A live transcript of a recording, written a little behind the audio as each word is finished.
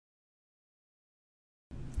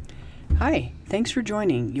Hi, thanks for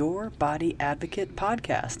joining Your Body Advocate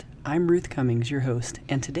podcast. I'm Ruth Cummings, your host,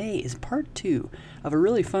 and today is part 2 of a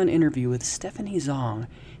really fun interview with Stephanie Zong.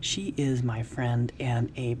 She is my friend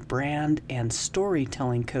and a brand and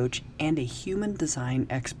storytelling coach and a human design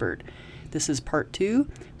expert. This is part 2.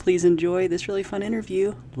 Please enjoy this really fun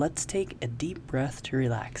interview. Let's take a deep breath to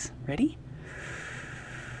relax. Ready?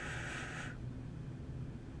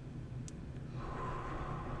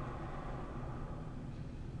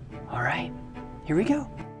 All right, here we go.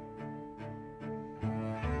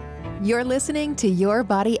 You're listening to Your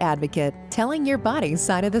Body Advocate, telling your body's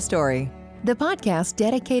side of the story. The podcast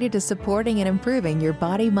dedicated to supporting and improving your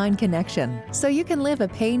body-mind connection so you can live a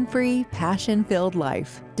pain-free, passion-filled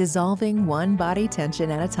life, dissolving one body tension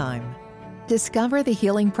at a time. Discover the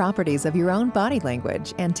healing properties of your own body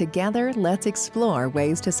language, and together let's explore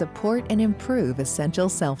ways to support and improve essential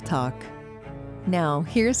self-talk. Now,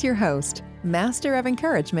 here's your host, Master of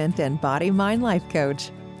Encouragement and Body Mind Life Coach,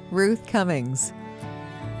 Ruth Cummings.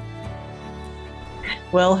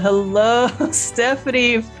 Well, hello,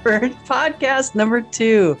 Stephanie, for podcast number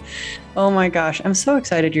 2. Oh my gosh, I'm so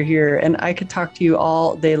excited you're here, and I could talk to you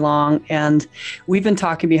all day long, and we've been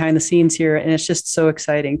talking behind the scenes here, and it's just so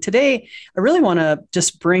exciting. Today, I really want to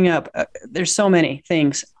just bring up, there's so many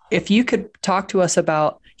things. If you could talk to us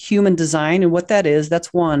about human design and what that is,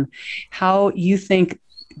 that's one. How you think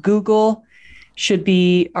Google should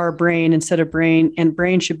be our brain instead of brain, and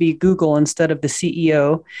brain should be Google instead of the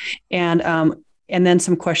CEO. And then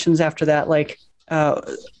some questions after that, like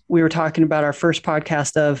we were talking about our first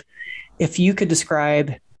podcast of if you could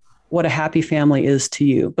describe what a happy family is to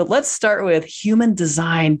you. But let's start with human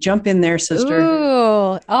design. Jump in there, sister.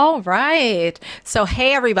 Ooh, all right. So,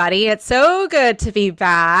 hey, everybody. It's so good to be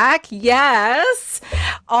back. Yes.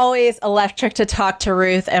 Always electric to talk to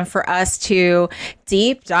Ruth and for us to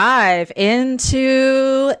deep dive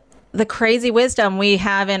into the crazy wisdom we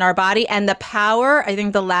have in our body and the power. I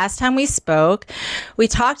think the last time we spoke, we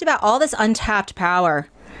talked about all this untapped power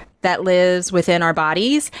that lives within our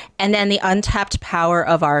bodies, and then the untapped power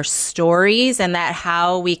of our stories, and that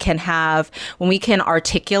how we can have, when we can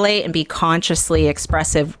articulate and be consciously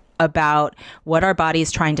expressive about what our body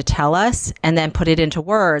is trying to tell us and then put it into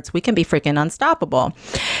words, we can be freaking unstoppable.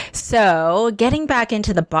 So getting back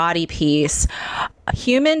into the body piece,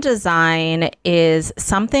 human design is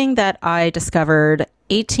something that I discovered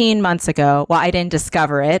 18 months ago. Well, I didn't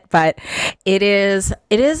discover it, but it is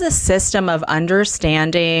a system of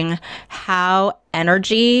understanding how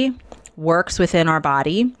energy works within our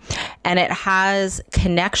body, and it has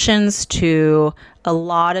connections to a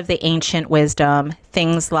lot of the ancient wisdom,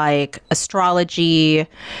 things like astrology,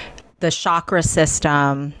 the chakra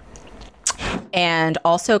system, and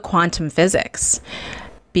also quantum physics.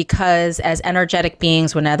 Because as energetic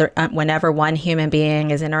beings, whenever one human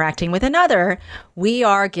being is interacting with another, we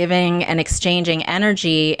are giving and exchanging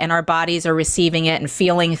energy, and our bodies are receiving it and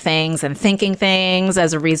feeling things and thinking things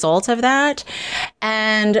as a result of that.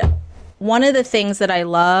 And one of the things that I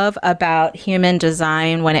love about human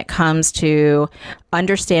design when it comes to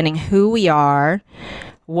understanding who we are,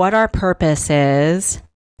 what our purpose is,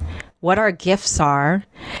 what our gifts are,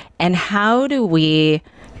 and how do we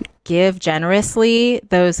give generously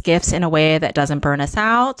those gifts in a way that doesn't burn us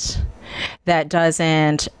out, that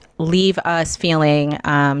doesn't leave us feeling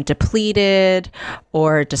depleted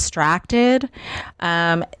or distracted,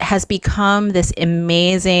 has become this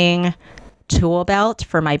amazing tool belt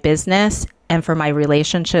for my business and for my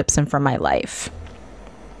relationships and for my life.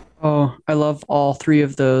 Oh, I love all 3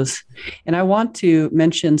 of those. And I want to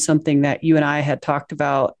mention something that you and I had talked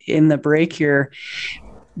about in the break here.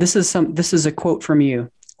 This is a quote from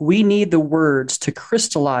you. We need the words to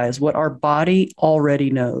crystallize what our body already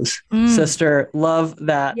knows. Sister, love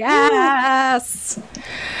that. Yes.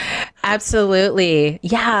 Absolutely.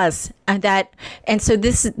 Yes. And so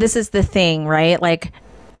this is the thing, right? Like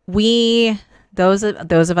those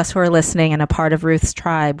of us who are listening and a part of Ruth's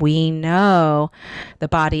tribe, we know the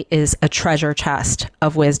body is a treasure chest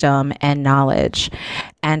of wisdom and knowledge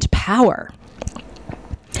and power.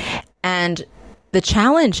 And the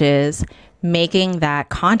challenge is making that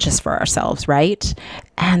conscious for ourselves, right?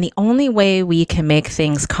 And the only way we can make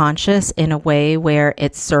things conscious in a way where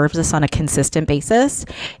it serves us on a consistent basis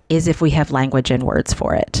is if we have language and words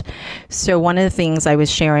for it. So one of the things I was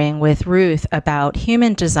sharing with Ruth about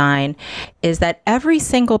human design is that every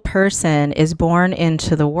single person is born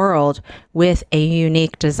into the world with a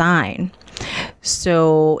unique design.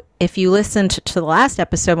 So if you listened to the last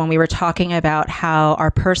episode when we were talking about how our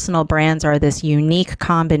personal brands are this unique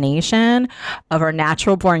combination of our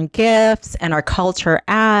natural born gifts and our culture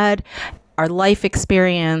add, our life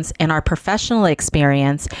experience, and our professional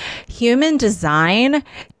experience, human design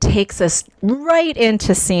takes us right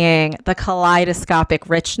into seeing the kaleidoscopic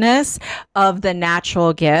richness of the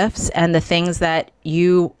natural gifts and the things that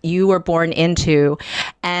you were born into,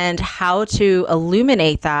 and how to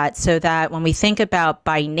illuminate that so that when we think about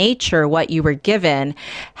by nature what you were given,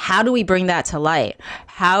 how do we bring that to light?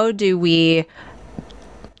 How do we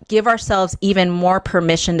give ourselves even more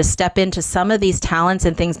permission to step into some of these talents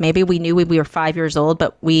and things maybe we knew when we were 5 years old,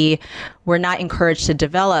 but we were not encouraged to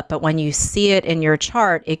develop. But when you see it in your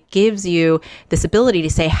chart, it gives you this ability to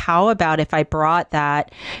say, how about if I brought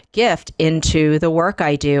that gift into the work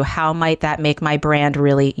I do? How might that make my brand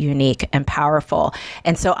really unique and powerful?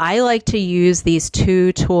 And so I like to use these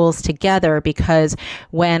two tools together, because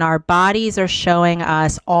when our bodies are showing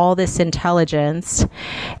us all this intelligence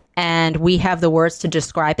and we have the words to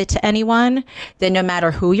describe it to anyone, then no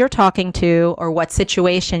matter who you're talking to or what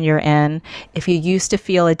situation you're in, if you used to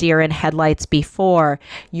feel a deer in headlights before,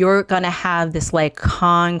 you're going to have this like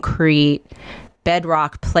concrete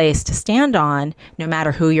bedrock place to stand on, no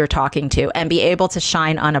matter who you're talking to, and be able to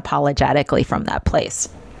shine unapologetically from that place.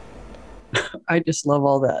 I just love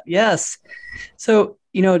all that. Yes. So,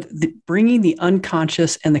 bringing the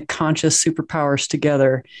unconscious and the conscious superpowers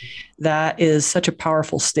together, that is such a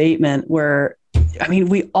powerful statement where,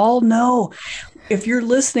 we all know, if you're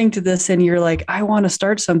listening to this and you're like, I want to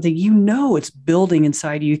start something, it's building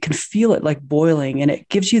inside you. You can feel it like boiling, and it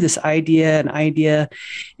gives you this idea.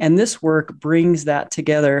 And this work brings that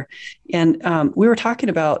together. And we were talking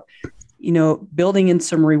about, building in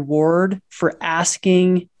some reward for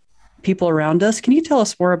asking people around us. Can you tell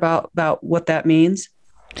us more about what that means?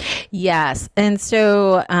 Yes. And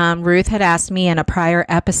so Ruth had asked me in a prior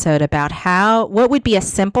episode about what would be a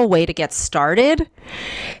simple way to get started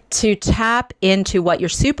to tap into what your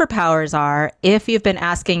superpowers are if you've been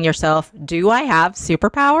asking yourself, do I have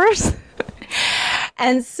superpowers?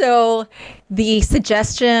 And so the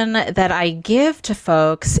suggestion that I give to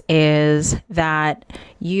folks is that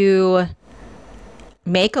you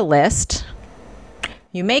make a list.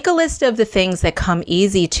 You make a list of the things that come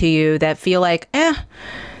easy to you, that feel like,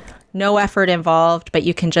 no effort involved, but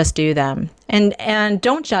you can just do them. And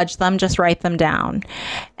don't judge them, just write them down.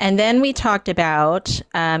 And then we talked about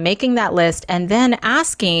making that list and then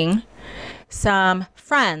asking some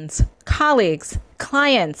friends, colleagues,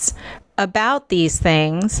 clients about these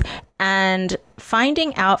things and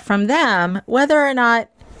finding out from them whether or not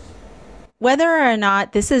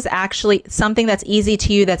this is actually something that's easy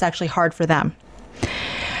to you that's actually hard for them.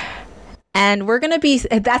 And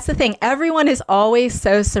that's the thing. Everyone is always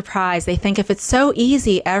so surprised. They think if it's so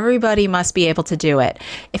easy, everybody must be able to do it.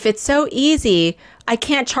 If it's so easy, I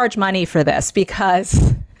can't charge money for this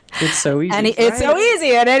because it's so easy. It's so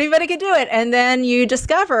easy and anybody can do it. And then you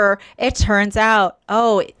discover it turns out,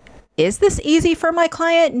 is this easy for my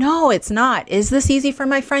client? No, it's not. Is this easy for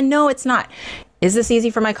my friend? No, it's not. Is this easy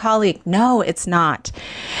for my colleague? No, it's not.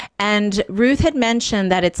 And Ruth had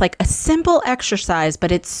mentioned that it's like a simple exercise,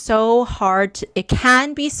 but it's so hard. It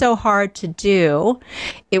can be so hard to do.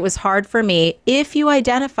 It was hard for me. If you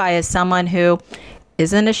identify as someone who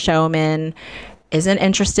isn't a showman, isn't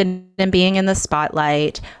interested in being in the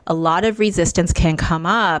spotlight, a lot of resistance can come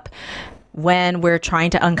up when we're trying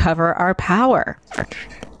to uncover our power.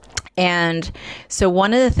 And so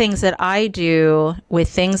one of the things that I do with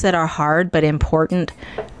things that are hard but important,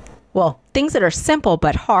 things that are simple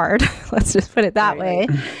but hard, let's just put it that way,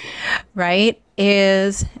 right,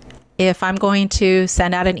 is if I'm going to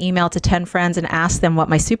send out an email to 10 friends and ask them what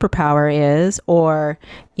my superpower is, or,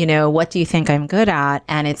 what do you think I'm good at?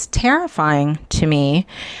 And it's terrifying to me.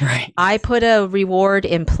 Right. I put a reward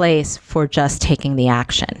in place for just taking the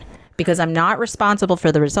action. Because I'm not responsible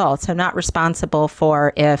for the results. I'm not responsible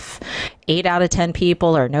for if 8 out of 10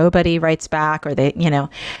 people or nobody writes back or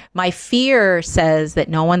my fear says that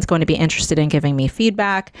no one's going to be interested in giving me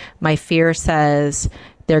feedback. My fear says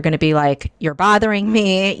they're going to be like, you're bothering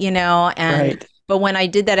me, Right. But when I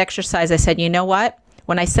did that exercise, I said, you know what?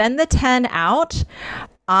 When I send the 10 out,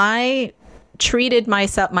 I treated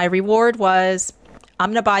myself, my reward was, I'm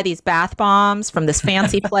going to buy these bath bombs from this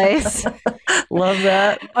fancy place. Love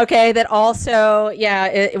that. Okay. That also,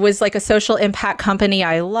 it was like a social impact company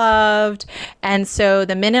I loved. And so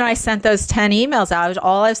the minute I sent those 10 emails out,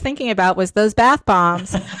 all I was thinking about was those bath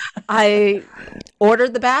bombs. I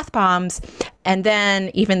ordered the bath bombs. And then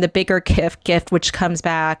even the bigger gift, which comes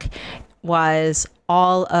back, was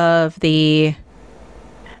all of the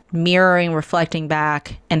mirroring, reflecting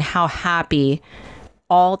back, and how happy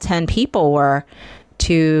all 10 people were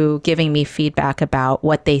to giving me feedback about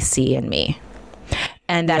what they see in me.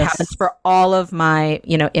 And that happens for all of my,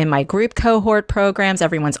 in my group cohort programs,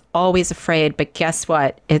 everyone's always afraid. But guess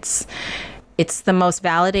what? It's the most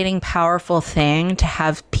validating, powerful thing to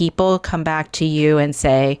have people come back to you and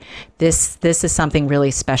say, this is something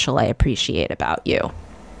really special I appreciate about you.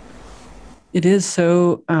 It is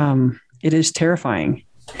so, it is terrifying.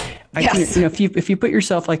 Yes. If you put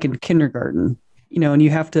yourself like in kindergarten, and you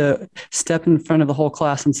have to step in front of the whole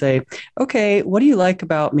class and say, okay, what do you like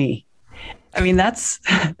about me? I mean, that's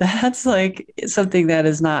like something that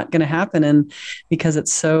is not going to happen. And because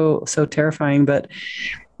it's so terrifying, but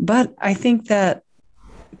I think that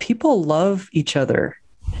people love each other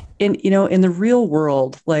in the real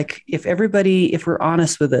world. Like if we're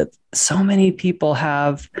honest with it, so many people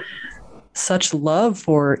have such love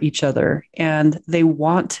for each other and they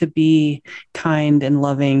want to be kind and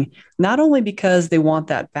loving, not only because they want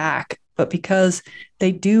that back, but because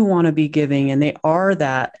they do want to be giving and they are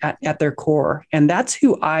that at their core. And that's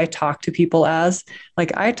who I talk to people as.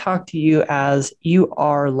 Like I talk to you as you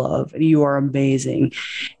are love and you are amazing.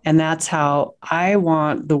 And that's how I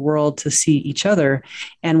want the world to see each other.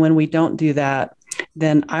 And when we don't do that,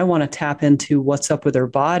 then I want to tap into what's up with their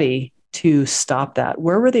body to stop that.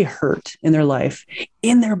 Where were they hurt in their life?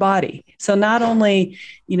 In their body. So not only,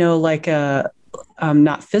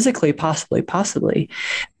 not physically, possibly,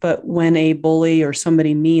 but when a bully or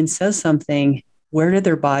somebody mean says something, where did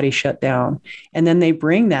their body shut down? And then they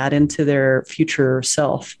bring that into their future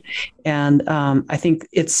self. And I think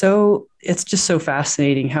it's just so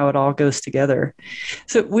fascinating how it all goes together.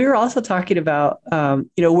 So we were also talking about,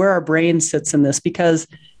 where our brain sits in this, because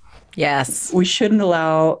yes, we shouldn't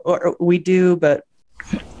allow, or we do, but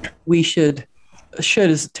we should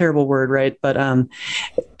is a terrible word, right? But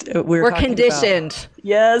we're conditioned.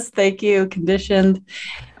 Yes, thank you. Conditioned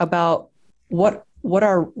about what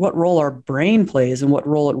role our brain plays and what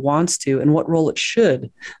role it wants to and what role it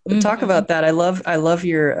should. Talk about that. I love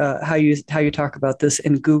your how you talk about this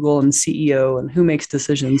in Google and CEO and who makes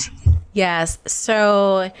decisions. Yes.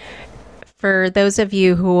 So for those of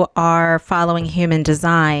you who are following human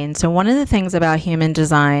design, so one of the things about human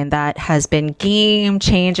design that has been game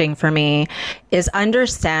changing for me is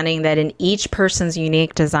understanding that in each person's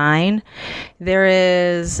unique design, there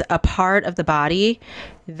is a part of the body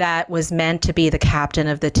that was meant to be the captain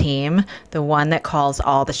of the team, the one that calls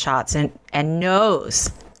all the shots and knows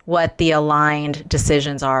what the aligned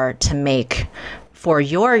decisions are to make for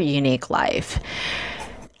your unique life.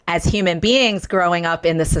 As human beings growing up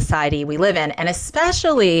in the society we live in, and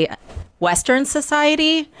especially Western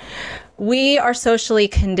society, we are socially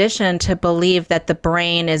conditioned to believe that the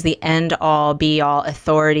brain is the end-all, be-all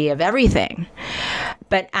authority of everything.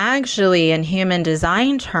 But actually, in human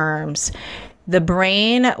design terms, the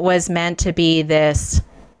brain was meant to be this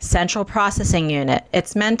central processing unit.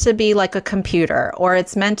 It's meant to be like a computer, or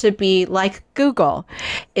it's meant to be like Google.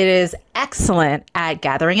 It is excellent at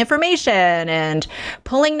gathering information and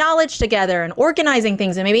pulling knowledge together and organizing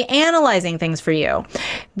things and maybe analyzing things for you.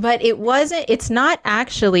 But it's not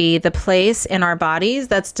actually the place in our bodies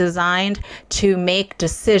that's designed to make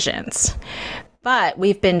decisions. But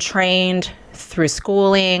we've been trained through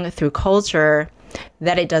schooling, through culture,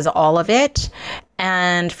 that it does all of it.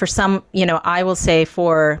 And for some, I will say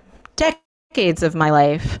for decades of my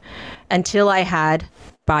life, until I had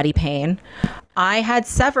body pain, I had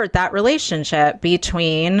severed that relationship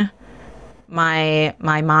between my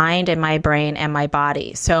mind and my brain and my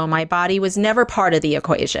body. So my body was never part of the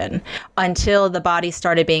equation until the body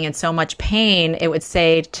started being in so much pain. It would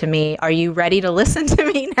say to me, are you ready to listen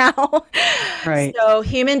to me now? Right. So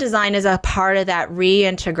human design is a part of that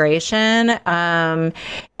reintegration.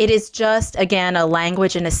 It is just, again, a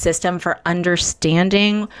language and a system for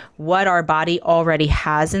understanding what our body already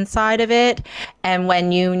has inside of it. And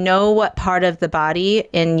when you know what part of the body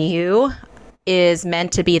in you is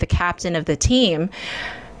meant to be the captain of the team,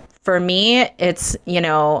 for me, it's,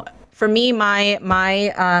 for me,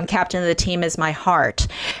 my captain of the team is my heart.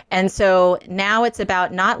 And so now it's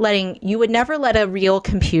about you would never let a real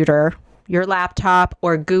computer, your laptop,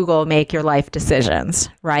 or Google make your life decisions,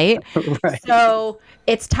 right? Right. So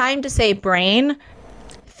it's time to say, brain,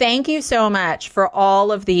 thank you so much for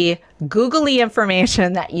all of the googly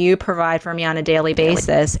information that you provide for me on a daily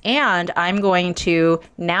basis. And I'm going to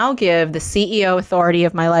now give the CEO authority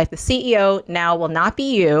of my life. The CEO now will not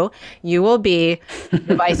be you. You will be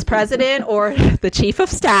the vice president or the chief of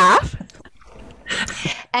staff.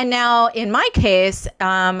 And now in my case,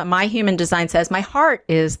 my human design says my heart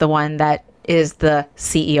is the one that is the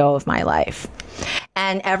CEO of my life.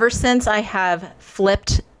 And ever since I have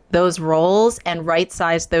flipped those roles and right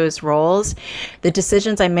size those roles, the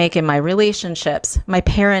decisions I make in my relationships, my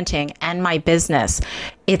parenting, and my business,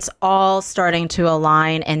 it's all starting to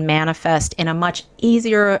align and manifest in a much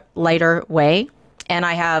easier, lighter way. And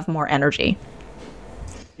I have more energy.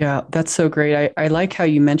 Yeah, that's so great. I like how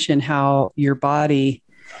you mentioned how your body,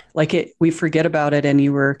 we forget about it, and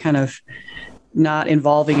you were kind of not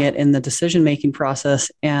involving it in the decision-making process.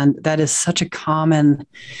 And that is such a common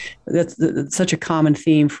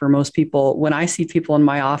theme for most people. When I see people in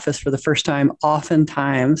my office for the first time,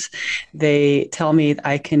 oftentimes they tell me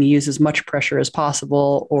I can use as much pressure as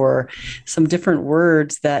possible, or some different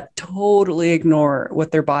words that totally ignore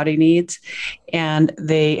what their body needs. And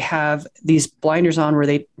they have these blinders on where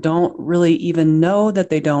they don't really even know that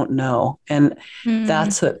they don't know. And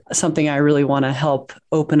that's something I really want to help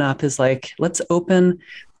open up, is like, let's open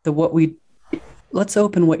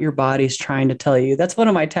what your body's trying to tell you. That's one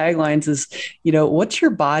of my taglines is, what's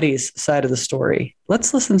your body's side of the story?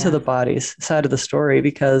 Let's listen to the body's side of the story,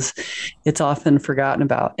 because it's often forgotten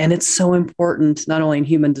about. And it's so important, not only in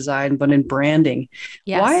human design, but in branding.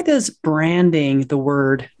 Yes. Why does branding, the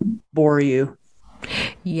word, bore you?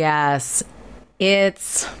 Yes,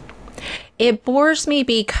 it bores me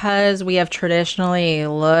because we have traditionally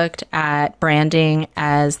looked at branding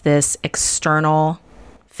as this external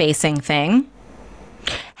facing thing.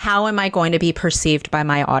 How am I going to be perceived by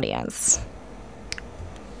my audience?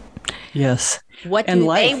 Yes. What do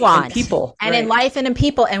they want? And people. And in life and in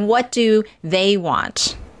people. And what do they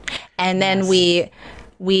want? And then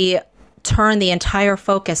we turn the entire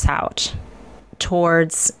focus out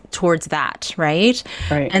towards that, right?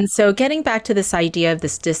 And so getting back to this idea of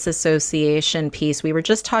this disassociation piece, we were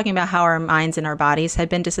just talking about how our minds and our bodies had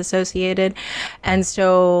been disassociated. And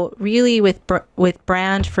so really with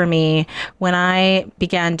brand, for me, when I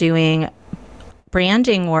began doing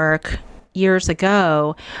branding work years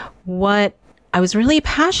ago, what I was really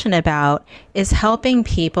passionate about is helping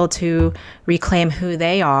people to reclaim who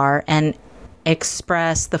they are and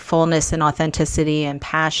express the fullness and authenticity and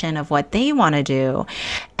passion of what they want to do.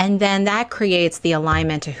 And then that creates the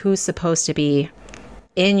alignment to who's supposed to be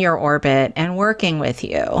in your orbit and working with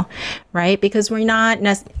you, right? Because we're not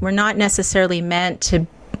necessarily meant to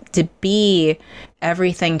be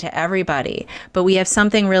everything to everybody, but we have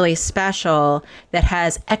something really special that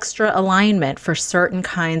has extra alignment for certain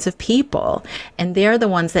kinds of people, and they're the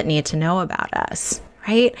ones that need to know about us.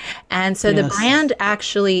 Right. And so the brand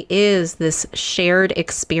actually is this shared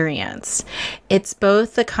experience. It's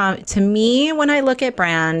both to me, when I look at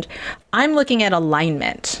brand, I'm looking at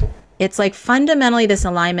alignment. It's like fundamentally this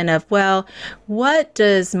alignment of, well, what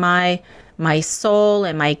does my soul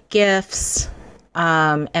and my gifts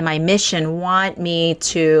and my mission want me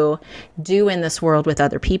to do in this world with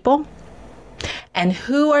other people? And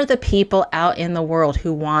who are the people out in the world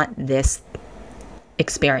who want this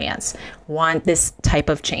experience, want this type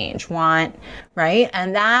of change, right?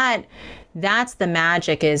 And that's the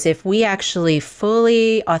magic, is if we actually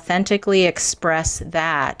fully, authentically express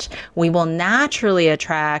that, we will naturally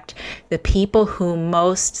attract the people who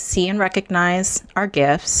most see and recognize our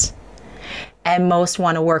gifts and most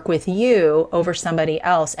want to work with you over somebody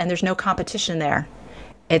else. And there's no competition there.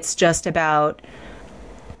 It's just about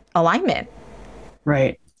alignment.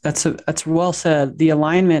 Right. That's well said. The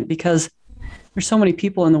alignment, because there's so many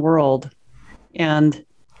people in the world, and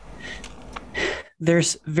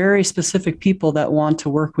there's very specific people that want to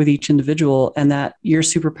work with each individual, and that your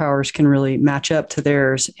superpowers can really match up to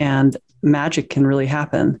theirs, and magic can really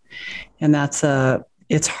happen. And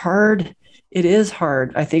it's hard. It is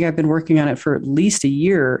hard. I think I've been working on it for at least a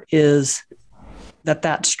year, is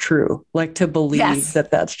that's true. Like, to believe that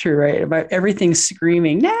that's true, right? Everything's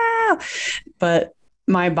screaming, no, but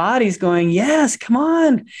my body's going, yes, come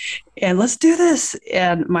on, and let's do this.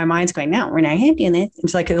 And my mind's going, no, we're not going to do this.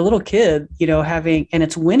 It's like a little kid, and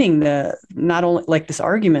it's winning not only like this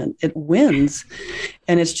argument, it wins.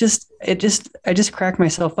 And I just crack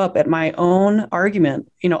myself up at my own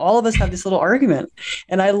argument. All of us have this little argument,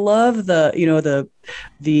 and I love the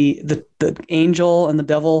angel and the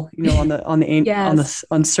devil,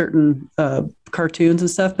 on certain cartoons and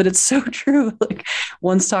stuff, but it's so true. Like,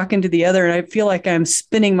 one's talking to the other, and I feel like I'm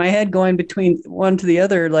spinning my head going between one to the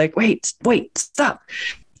other, like, wait, stop.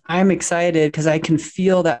 I'm excited because I can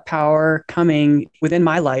feel that power coming within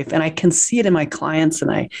my life, and I can see it in my clients, and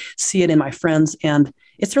I see it in my friends. And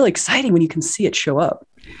it's really exciting when you can see it show up.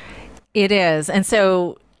 It is. And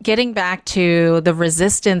so getting back to the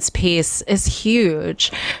resistance piece is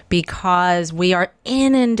huge, because we are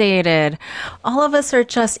inundated. All of us are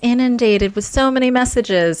just inundated with so many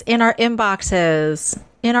messages in our inboxes,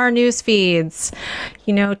 in our news feeds,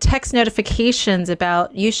 text notifications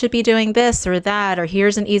about you should be doing this or that, or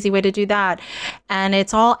here's an easy way to do that. And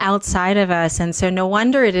it's all outside of us. And so no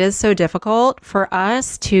wonder it is so difficult for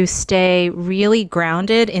us to stay really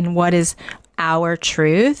grounded in what is our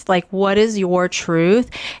truth. Like, what is your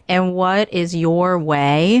truth and what is your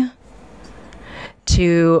way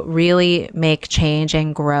to really make change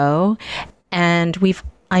and grow? And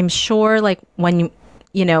I'm sure, like, when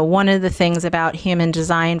one of the things about human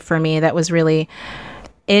design for me that was really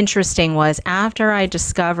interesting was after I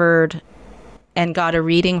discovered and got a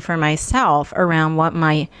reading for myself around what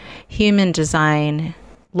my human design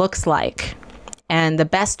looks like, and the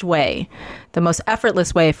best way, the most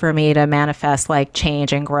effortless way for me to manifest like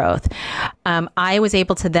change and growth. I was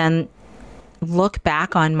able to then look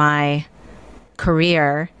back on my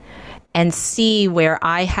career and see where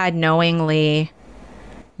I had knowingly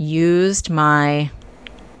used my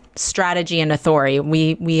strategy and authority.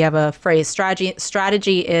 We have a phrase,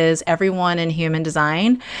 strategy is everyone in human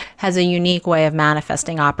design has a unique way of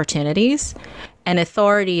manifesting opportunities. And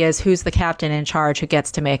authority is who's the captain in charge who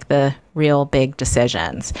gets to make the real big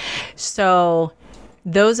decisions. So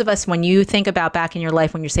those of us, when you think about back in your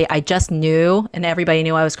life, when you say, I just knew and everybody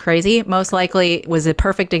knew I was crazy, most likely it was a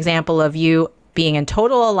perfect example of you being in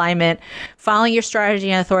total alignment, following your strategy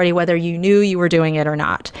and authority, whether you knew you were doing it or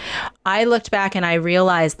not. I looked back and I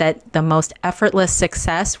realized that the most effortless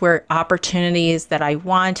success, where opportunities that I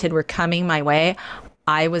wanted were coming my way,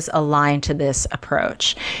 I was aligned to this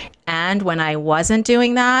approach. And when I wasn't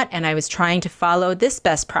doing that and I was trying to follow this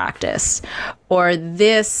best practice or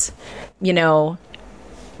this,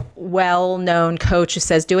 well-known coach who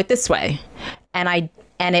says, do it this way.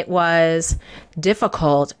 And it was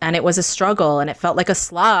difficult and it was a struggle and it felt like a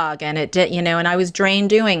slog and it did, and I was drained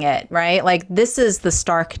doing it, right? Like, this is the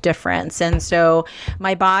stark difference. And so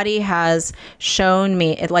my body has shown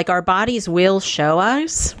me, like, our bodies will show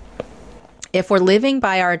us if we're living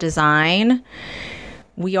by our design,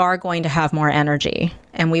 we are going to have more energy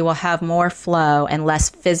and we will have more flow and less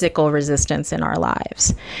physical resistance in our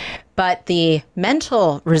lives. But the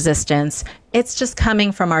mental resistance, it's just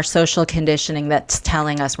coming from our social conditioning that's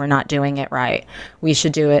telling us we're not doing it right. We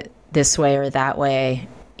should do it this way or that way,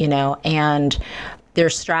 and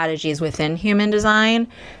there's strategies within human design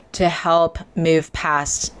to help move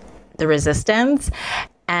past the resistance.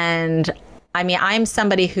 And I mean, I'm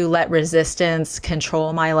somebody who let resistance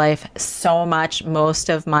control my life so much, most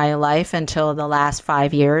of my life until the last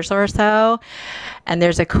 5 years or so. And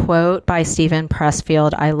there's a quote by Steven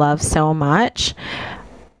Pressfield I love so much,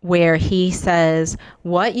 where he says,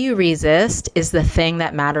 what you resist is the thing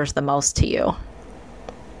that matters the most to you.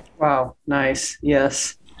 Wow. Nice.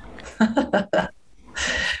 Yes. Well,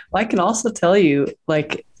 I can also tell you,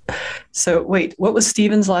 so wait, what was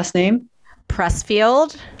Steven's last name?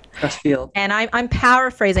 Pressfield. Pressfield. And I'm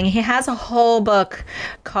paraphrasing. He has a whole book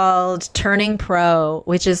called Turning Pro,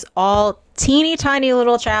 which is all teeny tiny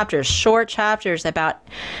little chapters, short chapters about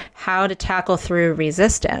how to tackle through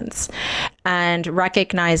resistance and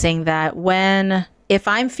recognizing that if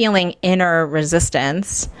I'm feeling inner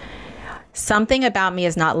resistance, something about me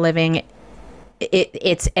is not living.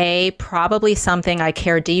 It's probably something I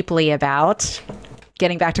care deeply about,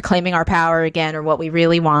 getting back to claiming our power again, or what we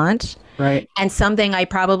really want. Right. And something I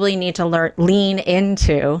probably need to lean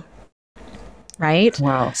into. Right.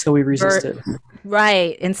 Wow. So we resist it.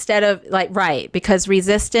 Right. Instead of because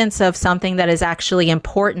resistance of something that is actually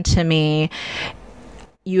important to me,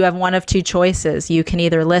 you have one of two choices. You can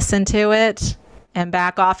either listen to it and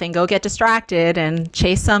back off and go get distracted and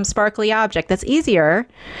chase some sparkly object. That's easier.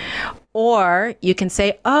 Or you can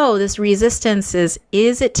say, oh, this resistance is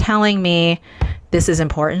it telling me this is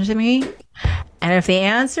important to me? And if the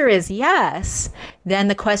answer is yes, then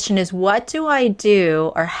the question is, what do I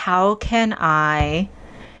do, or how can I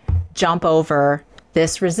jump over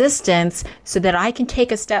this resistance so that I can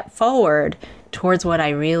take a step forward towards what I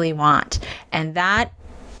really want? And that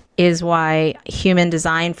is why human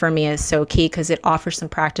design for me is so key, because it offers some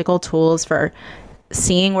practical tools for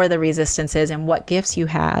seeing where the resistance is and what gifts you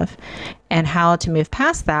have and how to move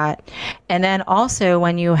past that. And then also,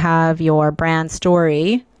 when you have your brand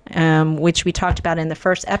story, which we talked about in the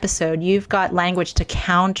first episode, you've got language to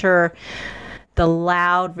counter the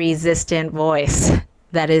loud, resistant voice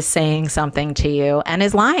that is saying something to you and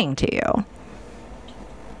is lying to you.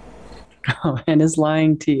 Oh, and is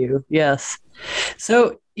lying to you. Yes.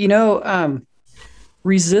 So,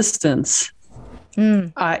 resistance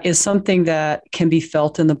is something that can be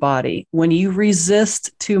felt in the body. When you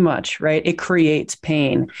resist too much, right, it creates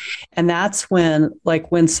pain. And that's when,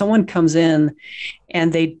 like, when someone comes in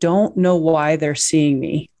and they don't know why they're seeing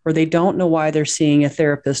me, or they don't know why they're seeing a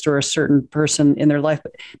therapist or a certain person in their life,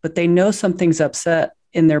 but they know something's upset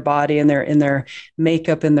in their body, in their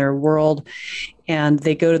makeup, in their world. And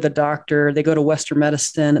they go to the doctor, they go to Western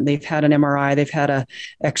medicine, and they've had an MRI, they've had a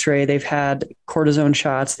X-ray, they've had cortisone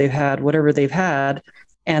shots, they've had whatever they've had.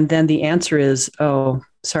 And then the answer is, oh,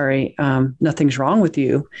 sorry, nothing's wrong with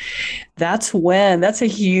you. That's a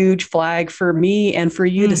huge flag for me and for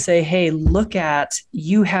you to say, hey, look at,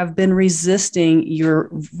 you have been resisting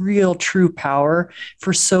your real true power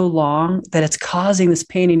for so long that it's causing this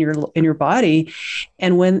pain in your body.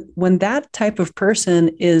 And when that type of person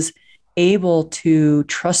is able to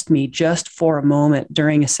trust me just for a moment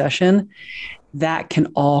during a session, that can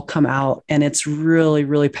all come out. And it's really,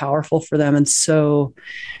 really powerful for them. And so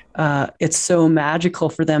it's so magical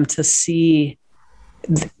for them to see.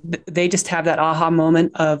 They just have that aha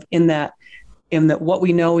moment of in that what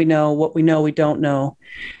we know, what we know, we don't know,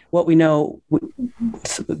 what we know,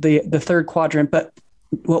 the third quadrant, but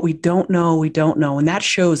what we don't know, we don't know. And that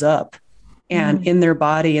shows up and in their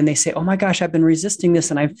body, and they say, oh my gosh, I've been resisting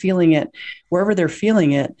this and I'm feeling it wherever they're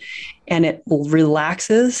feeling it, and it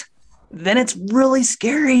relaxes. Then it's really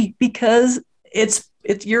scary because it's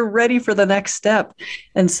you're ready for the next step.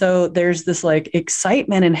 And so there's this like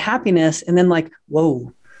excitement and happiness, and then like,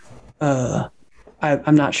 whoa,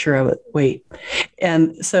 I'm not sure I would wait.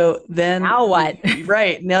 And so then now what?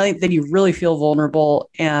 Right. Now then you really feel vulnerable,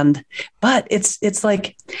 but it's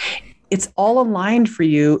like, it's all aligned for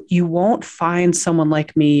you. You won't find someone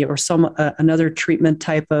like me or another treatment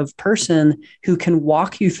type of person who can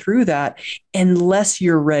walk you through that unless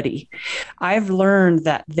you're ready. I've learned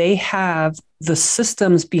that they have the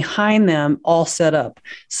systems behind them all set up.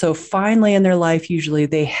 So finally in their life, usually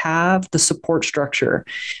they have the support structure,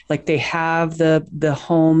 like they have the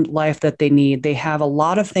home life that they need. They have a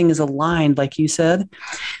lot of things aligned, like you said.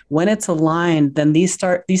 When it's aligned, then these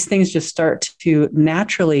things just start to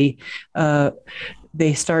naturally,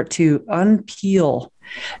 they start to unpeel,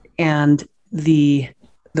 and the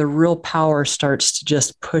real power starts to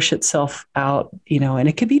just push itself out, and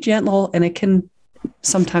it can be gentle and it can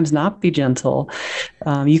sometimes not be gentle.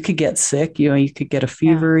 You could get sick, you could get a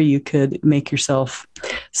fever, you could make yourself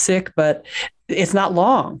sick, but it's not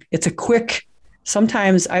long. It's a quick,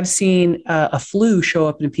 sometimes I've seen a flu show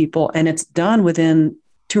up in people and it's done within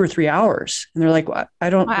 2 or 3 hours. And they're like, well,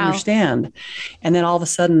 I don't understand. And then all of a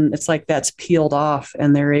sudden it's like that's peeled off,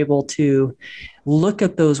 and they're able to look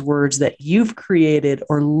at those words that you've created,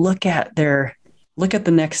 or look at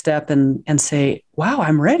the next step and say, wow,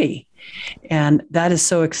 I'm ready. And that is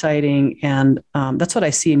so exciting. And that's what I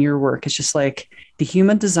see in your work. It's just like the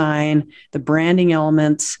human design, the branding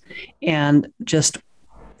elements, and just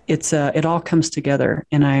it all comes together.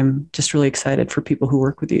 And I'm just really excited for people who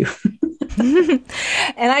work with you.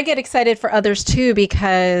 And I get excited for others too,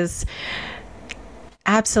 because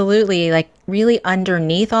absolutely, like really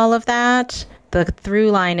underneath all of that, the through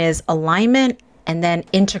line is alignment and then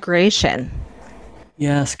integration.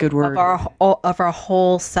 Yes, good word. Of our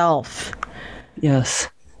whole self. Yes.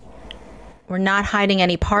 We're not hiding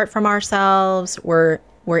any part from ourselves. We're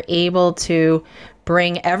able to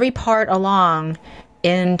bring every part along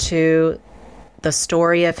into the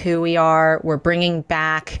story of who we are. We're bringing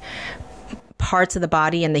back parts of the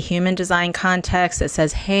body in the human design context that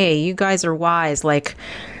says, hey, you guys are wise. Like,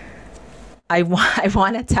 I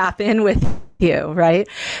want to tap in with you, right?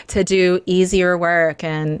 To do easier work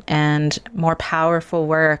and more powerful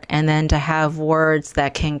work, and then to have words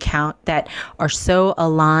that can count, that are so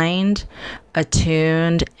aligned,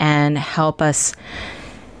 attuned, and help us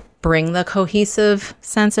bring the cohesive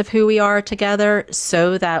sense of who we are together,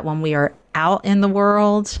 so that when we are out in the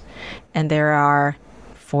world and there are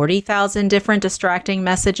 40,000 different distracting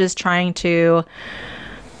messages trying to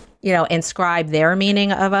inscribe their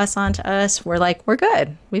meaning of us onto us, we're like, we're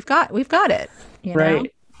good. We've got it.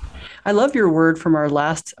 Right. I love your word from our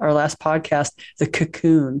last podcast, the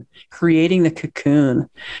cocoon, creating the cocoon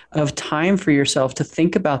of time for yourself to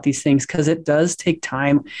think about these things, because it does take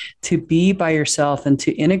time to be by yourself and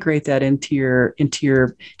to integrate that into your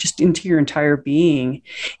entire being.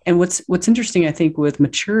 And what's interesting, I think, with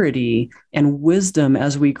maturity and wisdom,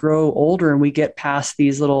 as we grow older and we get past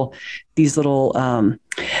these little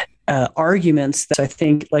arguments that I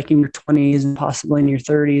think like in your 20s and possibly in your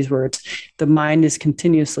 30s, where it's the mind is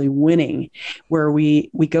continuously winning, where we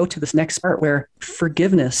go to this next part where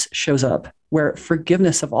forgiveness shows up, where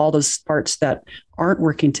forgiveness of all those parts that aren't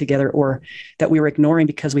working together or that we were ignoring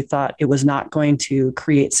because we thought it was not going to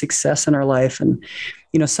create success in our life. And,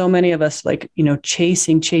 so many of us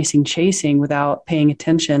chasing without paying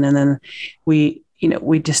attention. And then we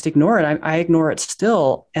just ignore it. I ignore it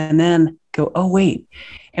still. And then go, oh, wait.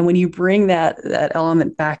 And when you bring that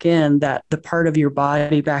element back in, that the part of your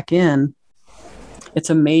body back in, it's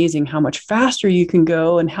amazing how much faster you can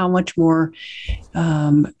go and how much more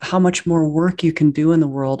work you can do in the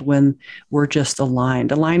world when we're just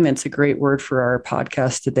aligned. Alignment's a great word for our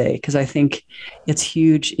podcast today, because I think it's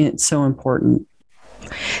huge. It's so important.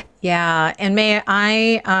 Yeah. And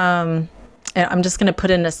I'm just going to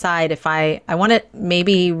put an aside. If I want to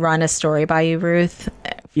maybe run a story by you, Ruth.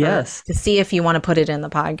 Yes. To see if you want to put it in the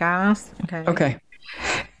podcast. Okay.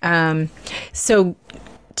 So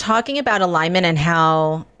talking about alignment and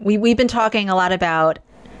how we've been talking a lot about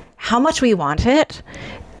how much we want it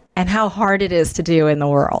and how hard it is to do in the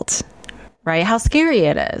world, right? How scary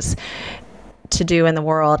it is to do in the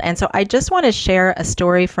world. And so I just want to share a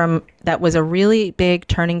story that was a really big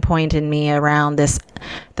turning point in me around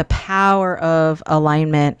the power of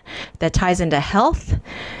alignment that ties into health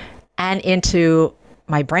and into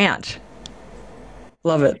my brand.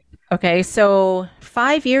 Love it. Okay. So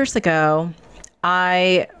 5 years ago,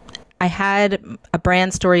 I had a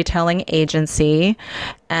brand storytelling agency,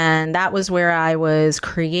 and that was where I was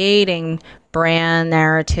creating brand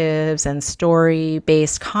narratives and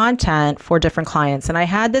story-based content for different clients. And I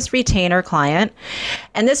had this retainer client,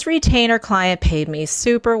 and this retainer client paid me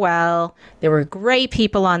super well. There were great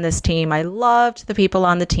people on this team. I loved the people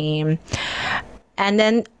on the team. And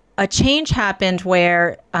then a change happened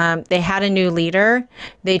where they had a new leader.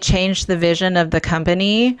 They changed the vision of the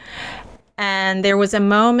company. And there was a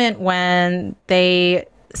moment when they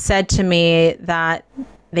said to me that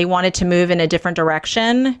they wanted to move in a different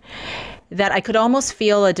direction, that I could almost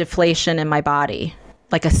feel a deflation in my body,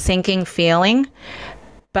 like a sinking feeling.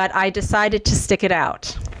 But I decided to stick it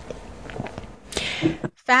out.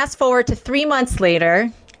 Fast forward to 3 months later,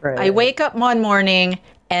 right. I wake up one morning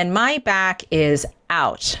and my back is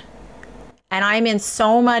out. And I'm in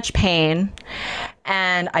so much pain,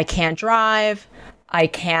 and I can't drive. I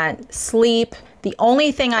can't sleep. The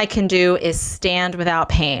only thing I can do is stand without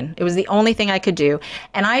pain. It was the only thing I could do.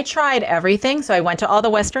 And I tried everything. So I went to all the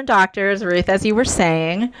Western doctors, Ruth, as you were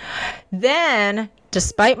saying. Then,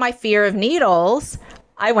 despite my fear of needles,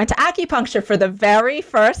 I went to acupuncture for the very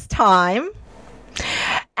first time.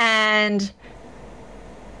 And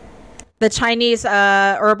the Chinese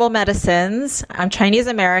herbal medicines, I'm Chinese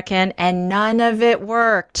American, and none of it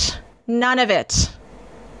worked. None of it.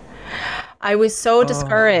 I was so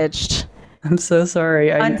discouraged. I'm so sorry.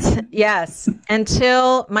 Yes.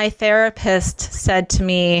 Until my therapist said to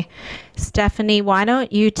me, Stephanie, why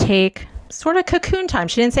don't you take sort of cocoon time?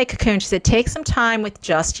 She didn't say cocoon. She said, take some time with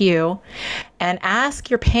just you and ask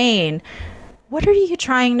your pain, what are you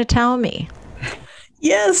trying to tell me?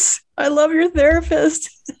 Yes. I love your therapist.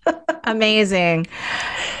 Amazing.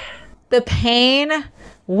 The pain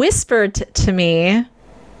whispered to me.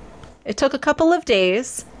 It took a couple of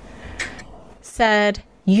days. Said,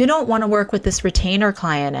 you don't want to work with this retainer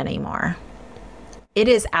client anymore. It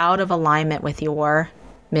is out of alignment with your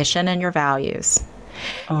mission and your values.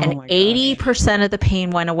 And 80% of the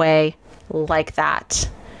pain went away like that.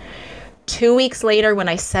 2 weeks later, when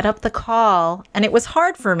I set up the call, and it was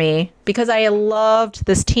hard for me because I loved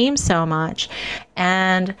this team so much.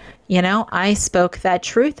 And, I spoke that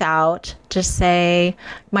truth out to say,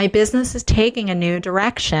 my business is taking a new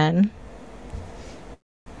direction.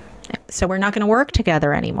 So we're not going to work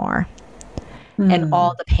together anymore. And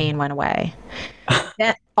all the pain went away.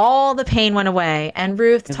 All the pain went away. And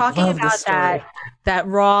Ruth, talking about that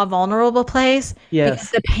raw, vulnerable place. Yes.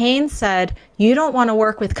 Because the pain said, you don't want to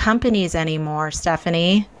work with companies anymore,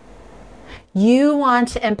 Stephanie. You want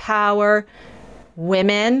to empower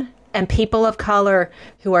women and people of color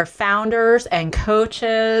who are founders and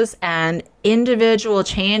coaches and individual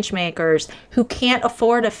change makers who can't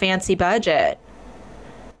afford a fancy budget.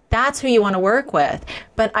 That's who you want to work with.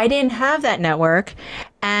 But I didn't have that network.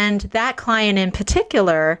 And that client in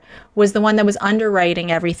particular was the one that was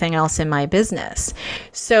underwriting everything else in my business.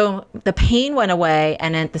 So the pain went away.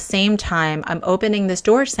 And at the same time, I'm opening this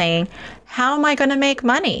door saying, how am I going to make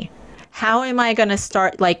money? How am I going to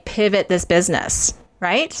start pivot this business?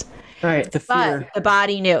 Right? Right. The fear. But the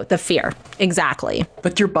body knew. The fear. Exactly.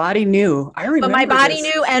 But your body knew. I remember. But my body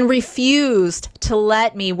knew and refused to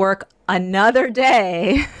let me work another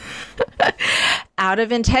day out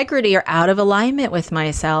of integrity or out of alignment with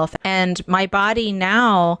myself. And my body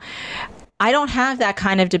now, I don't have that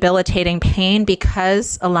kind of debilitating pain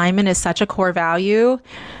because alignment is such a core value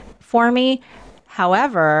for me.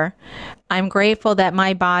 However, I'm grateful that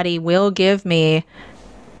my body will give me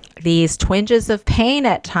these twinges of pain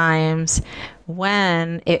at times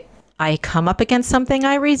when I come up against something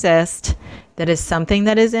I resist, that is something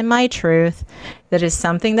that is in my truth, that is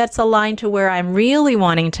something that's aligned to where I'm really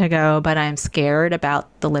wanting to go, but I'm scared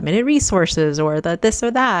about the limited resources or the this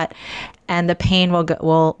or that. And the pain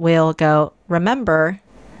will go, remember,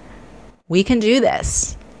 we can do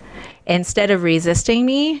this. Instead of resisting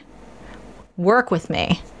me, work with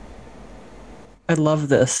me. I love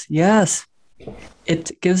this. Yes.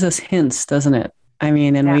 It gives us hints, doesn't it? I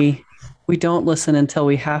mean, and we don't listen until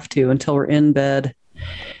we have to, until we're in bed.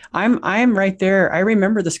 I'm right there. I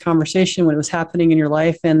remember this conversation when it was happening in your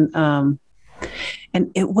life. And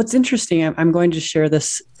what's interesting, I'm going to share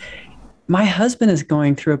this. My husband is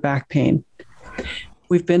going through a back pain.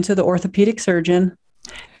 We've been to the orthopedic surgeon,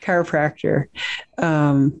 chiropractor,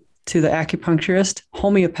 to the acupuncturist,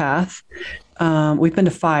 homeopath. We've been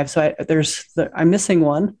to 5. So I'm missing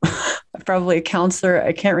one, probably a counselor.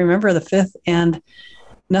 I can't remember the 5th, and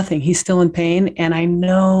nothing. He's still in pain. And I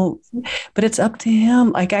know, but it's up to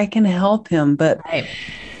him. Like, I can help him, but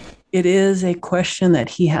it is a question that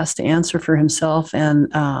he has to answer for himself. And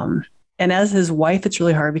as his wife, it's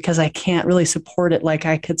really hard because I can't really support it like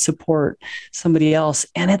I could support somebody else.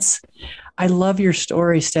 And I love your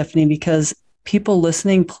story, Stephanie, because people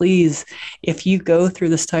listening, please, if you go through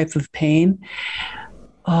this type of pain,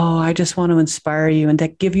 I just want to inspire you and to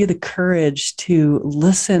give you the courage to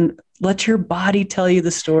listen. Let your body tell you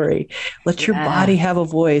the story. Let your body have a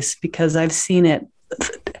voice, because I've seen it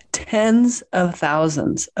tens of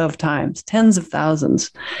thousands of times, tens of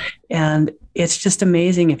thousands. And it's just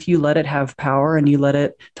amazing if you let it have power and you let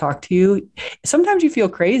it talk to you. Sometimes you feel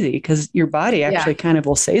crazy because your body actually kind of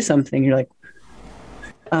will say something. You're like,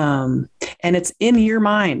 and it's in your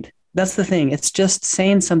mind. That's the thing. It's just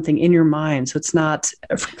saying something in your mind. So it's not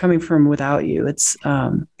coming from without you. It's,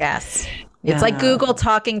 yes. It's like Google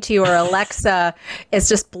talking to you, or Alexa is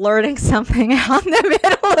just blurting something out in the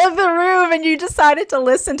middle of the room, and you decided to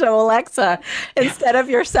listen to Alexa instead of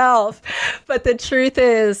yourself. But the truth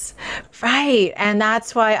is, right. And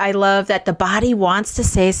that's why I love that the body wants to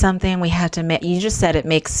say something. We have to you just said it,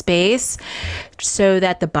 make space so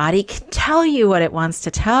that the body can tell you what it wants to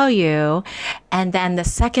tell you. And then the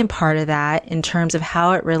second part of that, in terms of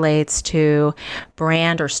how it relates to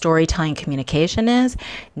brand or storytelling communication, is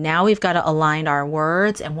now we've got to align our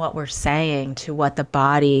words and what we're saying to what the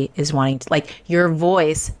body is wanting to, like, your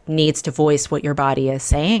voice needs to voice what your body is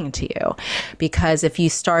saying to you. Because if you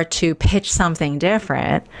start to pitch something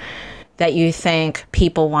different that you think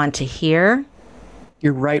people want to hear,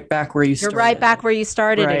 you're right back where you started. You're right back where you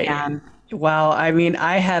started again. Wow. I mean,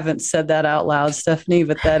 I haven't said that out loud, Stephanie,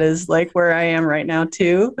 but that is like where I am right now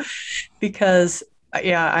too, because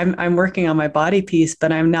I'm working on my body piece,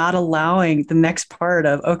 but I'm not allowing the next part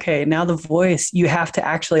of, okay, now the voice, you have to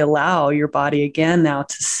actually allow your body again now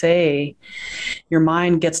to say, your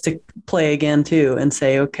mind gets to play again too and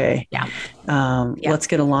say, okay, let's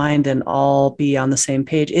get aligned and all be on the same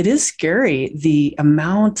page. It is scary, the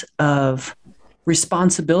amount of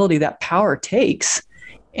responsibility that power takes.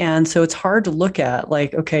 And so it's hard to look at,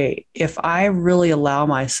 like, okay, if I really allow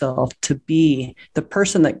myself to be the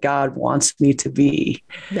person that God wants me to be.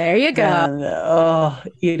 There you go. And,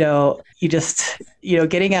 you just,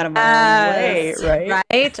 getting out of my own way, right?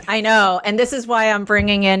 Right. I know. And this is why I'm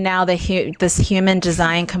bringing in now this human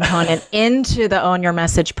design component into the Own Your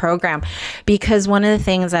Message program, because one of the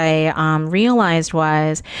things I realized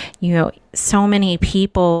was, so many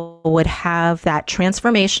people would have that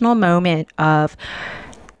transformational moment of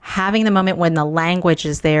having the moment when the language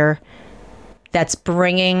is there that's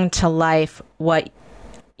bringing to life what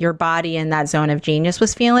your body in that zone of genius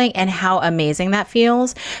was feeling, and how amazing that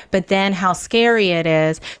feels, but then how scary it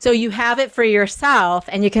is. So you have it for yourself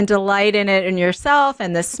and you can delight in it in yourself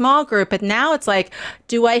and this small group. But now it's like,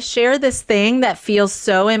 do I share this thing that feels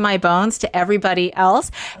so in my bones to everybody else?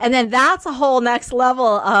 And then that's a whole next level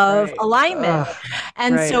of alignment.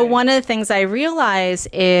 So one of the things I realize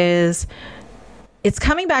is, it's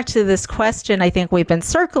coming back to this question I think we've been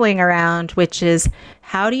circling around, which is,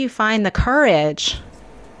 how do you find the courage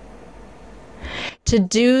to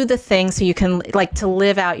do the things so you can, like, to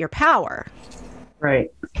live out your power?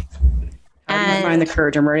 Right. How do you find the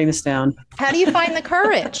courage? I'm writing this down. How do you find the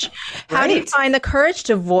courage? How do you find the courage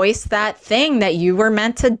to voice that thing that you were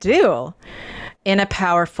meant to do? in a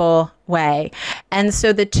powerful way. And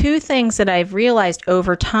so the two things that I've realized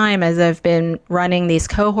over time as I've been running these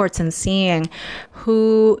cohorts and seeing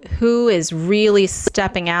who is really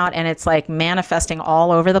stepping out and it's like manifesting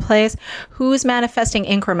all over the place, who's manifesting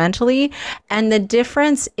incrementally, and the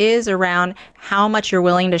difference is around how much you're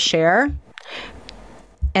willing to share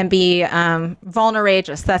and be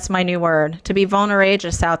vulnerageous. That's my new word, to be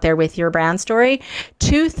vulnerageous out there with your brand story.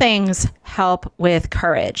 Two things help with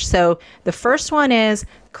courage. So the first one is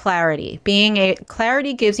clarity.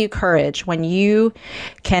 Clarity gives you courage when you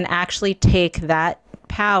can actually take that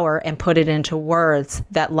power and put it into words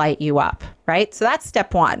that light you up, right? So that's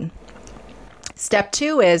step one. Step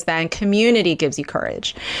two is then community gives you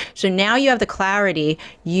courage. So now you have the clarity,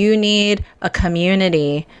 you need a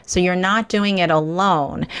community. So you're not doing it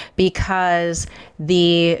alone, because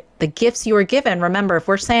the gifts you were given, remember, if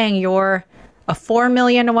we're saying you're a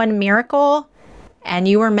 4,000,001 miracle and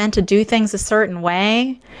you were meant to do things a certain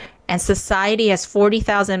way, and society has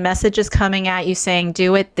 40,000 messages coming at you saying,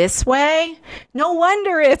 do it this way, no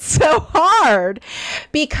wonder it's so hard,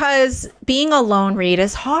 because being a lone read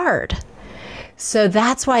is hard. So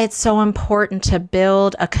that's why it's so important to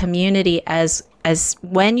build a community as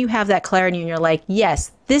when you have that clarity and you're like,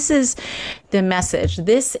 yes, this is the message.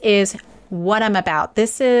 This is what I'm about.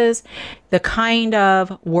 This is the kind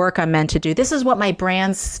of work I'm meant to do. This is what my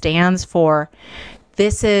brand stands for.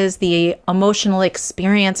 This is the emotional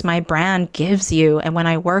experience my brand gives you. And when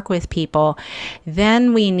I work with people,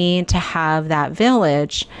 then we need to have that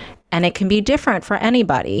village, and it can be different for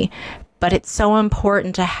anybody. But it's so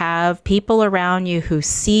important to have people around you who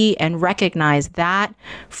see and recognize that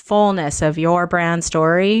fullness of your brand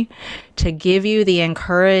story to give you the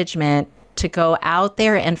encouragement to go out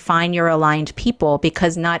there and find your aligned people,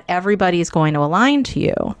 because not everybody is going to align to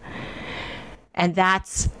you. And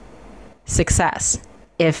that's success.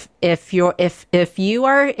 If you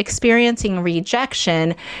are experiencing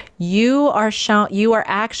rejection, you are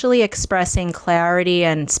actually expressing clarity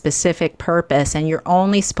and specific purpose, and you're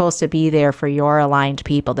only supposed to be there for your aligned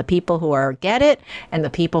people, the people who get it and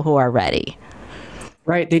the people who are ready.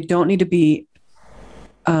 Right. They don't need to be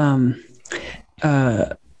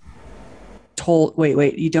told,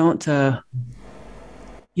 wait, you don't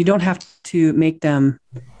have to make them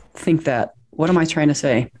think that. What am I trying to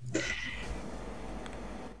say?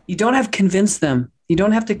 You don't have to convince them. You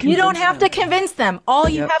don't have to convince them. All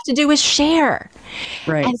you have to do is share.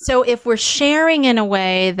 Right. And so if we're sharing in a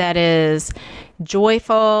way that is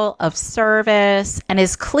joyful, of service, and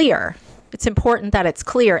is clear, it's important that it's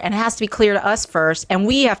clear, and it has to be clear to us first, and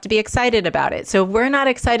we have to be excited about it. So if we're not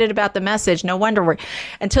excited about the message, no wonder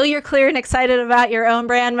until you're clear and excited about your own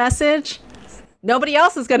brand message, nobody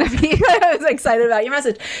else is going to be excited about your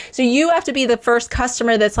message. So you have to be the first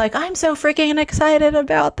customer that's like, I'm so freaking excited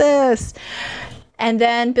about this. And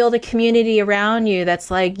then build a community around you that's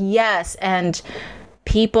like, yes, and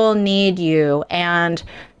people need you. And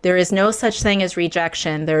there is no such thing as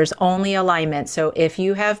rejection. There's only alignment. So if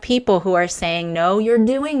you have people who are saying, no, you're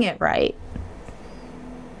doing it right.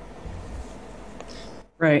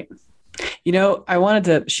 Right. You know, I wanted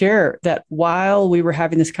to share that while we were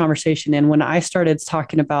having this conversation, and when I started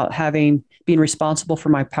talking about being responsible for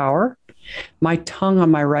my power, my tongue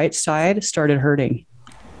on my right side started hurting.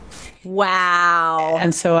 Wow.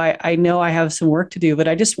 And so I know I have some work to do, but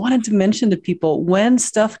I just wanted to mention to people, when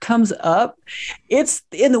stuff comes up, it's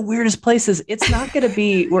in the weirdest places. It's not going to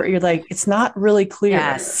be where you're like, it's not really clear.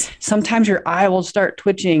 Yes. Sometimes your eye will start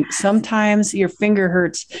twitching. Sometimes your finger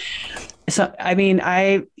hurts. So, I mean,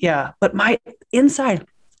 but my inside,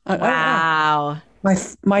 wow.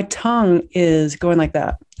 My tongue is going like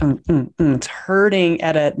that. It's hurting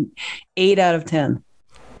at an 8 out of 10.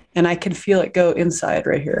 And I can feel it go inside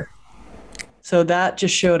right here. So that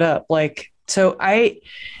just showed up. That's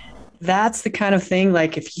the kind of thing,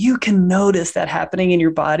 like, if you can notice that happening in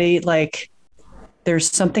your body, like there's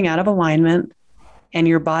something out of alignment and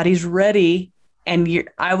your body's ready. And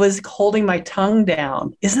I was holding my tongue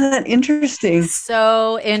down. Isn't that interesting?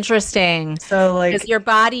 So interesting. So because your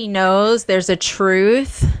body knows there's a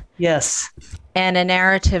truth. Yes. And a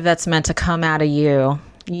narrative that's meant to come out of you.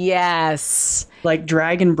 Yes. Like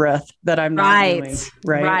dragon breath that I'm not doing.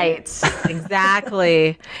 Right.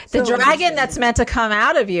 Exactly. The dragon that's meant to come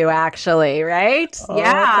out of you, actually, right? Oh,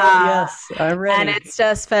 yeah. Yes, I'm ready. And it's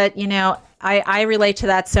just, but I relate to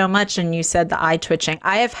that so much. And you said the eye twitching.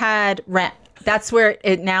 I have had that's where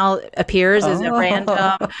it now appears as a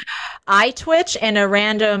random eye twitch and a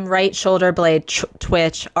random right shoulder blade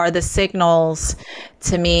twitch are the signals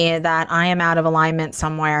to me that I am out of alignment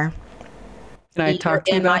somewhere. Can I talk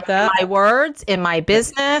to you about that? In my words, in my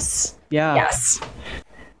business. Yeah. Yes.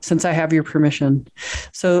 since I have your permission.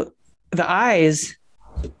 So the eyes,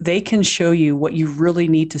 they can show you what you really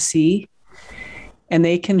need to see, and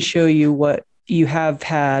they can show you what you have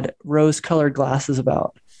had rose-colored glasses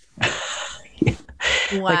about.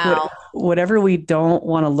 Wow. Like whatever we don't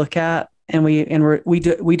want to look at, and we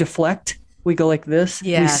deflect. We go like this.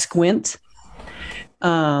 Yes. We squint.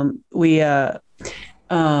 We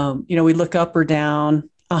look up or down.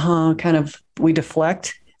 Kind of. We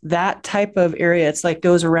deflect. That type of area, it's like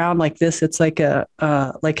goes around like this. It's like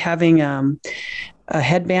like having a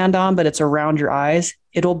headband on, but it's around your eyes.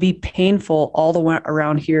 It'll be painful all the way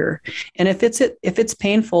around here. And if it's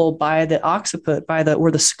painful by the occiput, by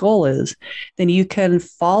where the skull is, then you can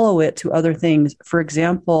follow it to other things. For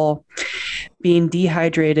example, being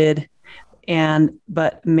dehydrated,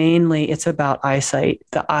 but mainly it's about eyesight.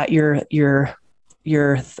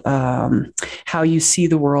 Your how you see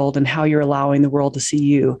the world and how you're allowing the world to see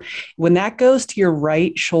you. When that goes to your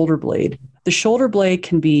right shoulder blade, the shoulder blade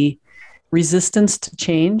can be resistance to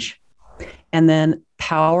change, and then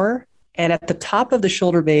power. And at the top of the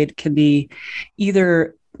shoulder blade can be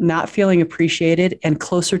either not feeling appreciated, and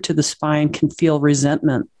closer to the spine can feel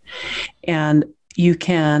resentment. And you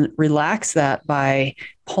can relax that by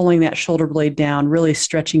pulling that shoulder blade down, really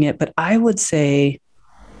stretching it. But I would say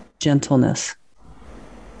gentleness.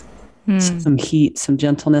 Some heat, some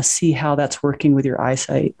gentleness, see how that's working with your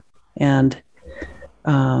eyesight, and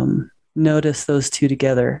notice those two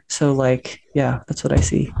together. So that's what I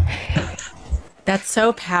see. That's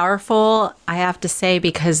so powerful, I have to say,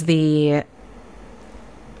 because I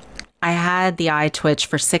had the eye twitch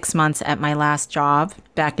for 6 months at my last job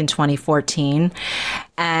back in 2014.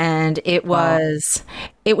 And it was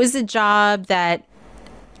a job that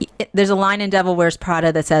there's a line in Devil Wears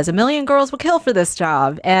Prada that says 1 million girls will kill for this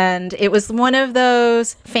job. And it was one of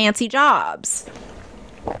those fancy jobs.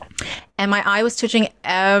 And my eye was twitching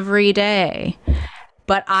every day.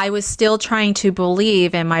 But I was still trying to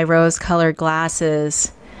believe in my rose-colored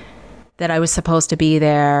glasses that I was supposed to be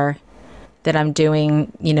there, that I'm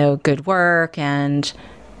doing, good work, and,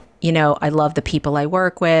 I love the people I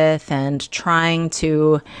work with, and trying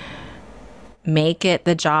to make it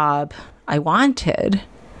the job I wanted.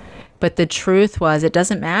 But the truth was, it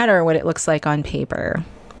doesn't matter what it looks like on paper.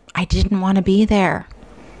 I didn't want to be there.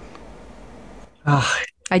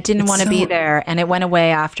 I didn't want to be there. And it went away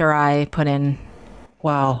after I put in.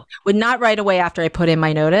 Wow. Well, not right away after I put in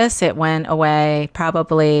my notice. It went away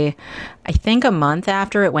probably, I think, a month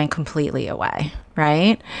after. It went completely away.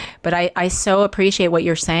 Right. But I so appreciate what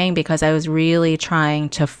you're saying, because I was really trying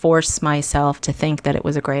to force myself to think that it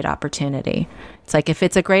was a great opportunity. It's like, if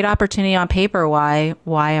it's a great opportunity on paper, why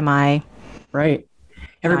am I? Right.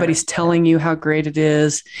 Everybody's telling you how great it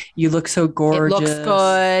is. You look so gorgeous. It looks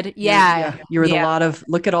good. Yeah. You're with a lot of,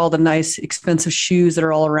 look at all the nice, expensive shoes that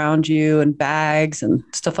are all around you, and bags and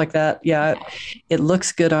stuff like that. Yeah. It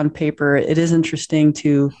looks good on paper. It is interesting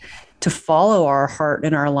to follow our heart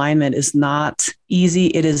and our alignment is not easy.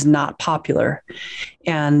 It is not popular.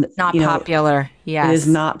 And not popular. Yes. It is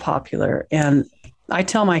not popular. And I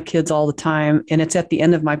tell my kids all the time, and it's at the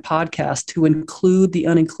end of my podcast, to include the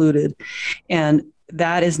unincluded. And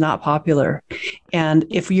that is not popular. And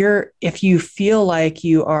if you feel like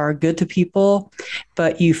you are good to people,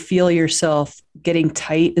 but you feel yourself getting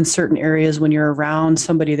tight in certain areas when you're around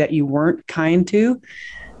somebody that you weren't kind to,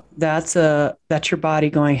 that's your body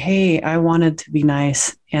going, hey, I wanted to be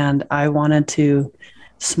nice, and I wanted to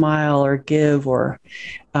smile or give, or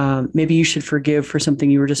maybe you should forgive for something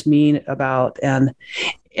you were just mean about. And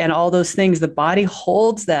all those things, the body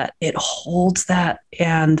holds that,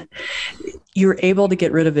 and you're able to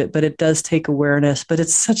get rid of it, but it does take awareness. But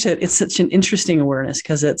it's such an interesting awareness,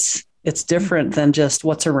 because it's different than just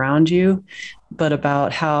what's around you, but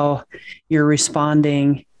about how you're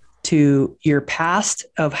responding to your past,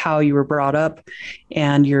 of how you were brought up,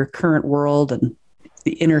 and your current world, and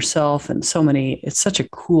the inner self, and so many. It's such a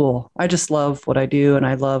cool, I just love what I do, and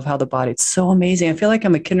I love how the body, it's so amazing. I feel like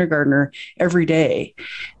I'm a kindergartner every day,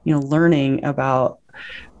 learning about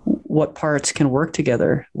what parts can work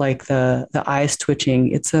together, like the eyes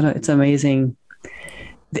twitching. It's amazing.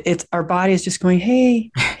 It's our body is just going,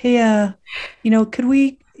 hey, could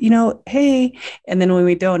we, hey, and then when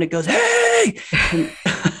we don't, it goes, hey.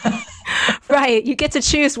 Right. You get to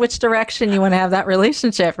choose which direction you want to have that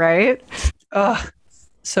relationship, right? Oh,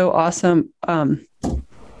 so awesome.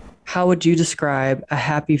 How would you describe a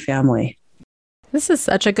happy family? This is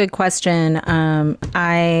such a good question.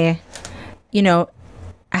 A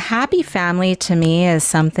happy family to me is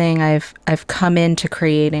something I've come into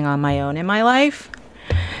creating on my own in my life.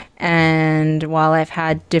 And while I've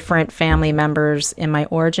had different family members in my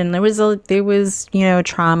origin, there was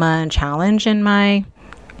trauma and challenge in my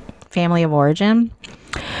family of origin.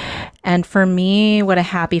 And for me, what a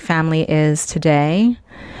happy family is today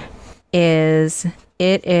is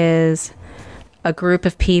it is a group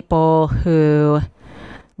of people who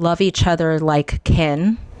love each other like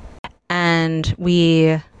kin, and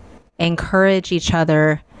we encourage each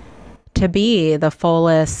other to be the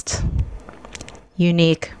fullest,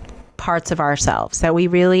 unique parts of ourselves, that we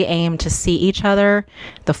really aim to see each other,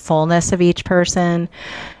 the fullness of each person,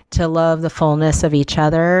 to love the fullness of each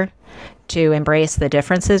other, to embrace the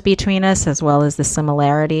differences between us as well as the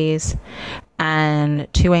similarities,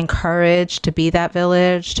 and to encourage to be that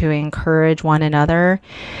village, to encourage one another,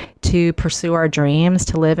 to pursue our dreams,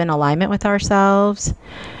 to live in alignment with ourselves.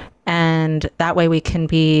 And that way we can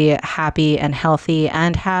be happy and healthy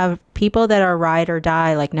and have people that are ride or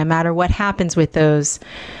die, like no matter what happens with those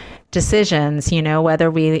decisions,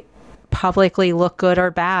 whether we publicly look good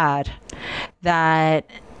or bad, that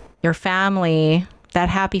your family, that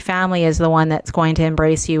happy family, is the one that's going to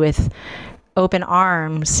embrace you with open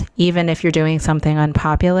arms, even if you're doing something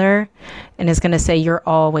unpopular, and is going to say, you're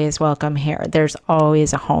always welcome here. There's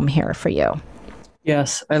always a home here for you.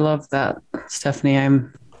 Yes, I love that, Stephanie.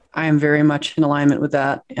 I am very much in alignment with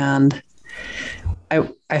that. And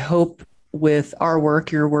I hope with our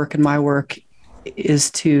work, your work and my work,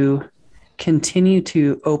 is to continue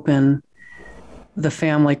to open the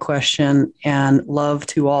family question and love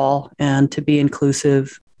to all and to be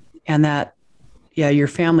inclusive, and that, your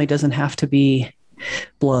family doesn't have to be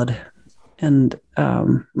blood. And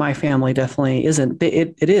my family definitely isn't.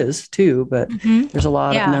 It is too, but there's a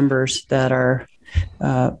lot of members that are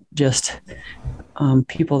just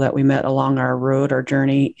people that we met along our road, our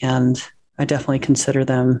journey, and I definitely consider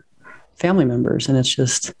them family members. And it's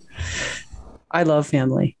just, I love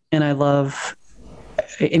family, and I love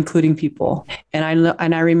including people. And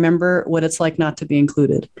I remember what it's like not to be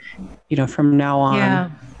included, from now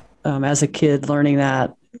on, as a kid, learning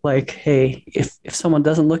that, like, hey, if someone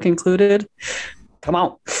doesn't look included, come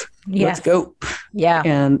out, let's go. Yeah.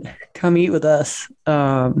 And come eat with us.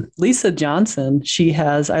 Lisa Johnson,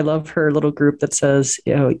 I love her little group that says,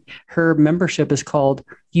 her membership is called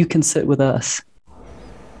You Can Sit With Us.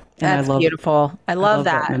 That's beautiful. I love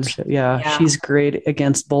that. Membership. Yeah, she's great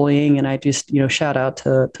against bullying. And I just, shout out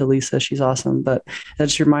to Lisa. She's awesome. But that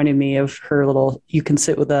just reminded me of her little You Can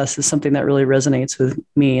Sit With Us is something that really resonates with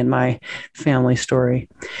me and my family story.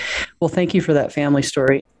 Well, thank you for that family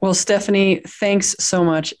story. Well, Stephanie, thanks so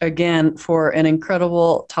much again for an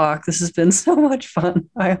incredible talk. This has been so much fun.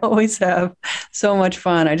 I always have so much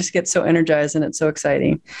fun. I just get so energized and it's so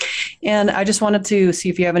exciting. And I just wanted to see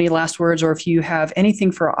if you have any last words, or if you have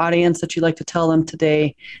anything for our audience that you'd like to tell them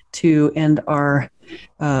today to end our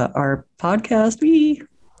podcast.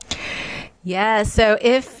 Yeah. So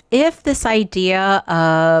if this idea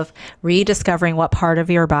of rediscovering what part of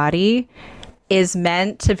your body is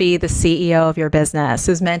meant to be the CEO of your business,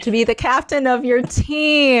 is meant to be the captain of your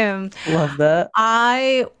team. Love that.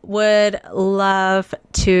 I would love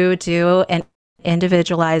to do an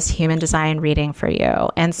individualized human design reading for you.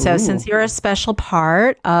 And so since you're a special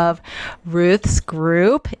part of Ruth's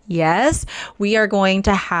group, yes, we are going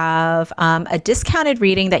to have a discounted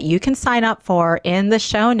reading that you can sign up for in the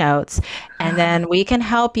show notes. And then we can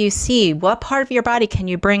help you see what part of your body can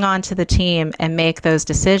you bring onto the team and make those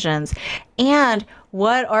decisions. And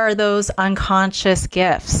what are those unconscious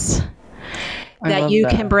gifts that you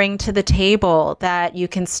can bring to the table, that you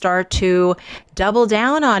can start to double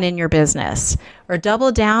down on in your business or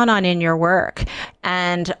double down on in your work,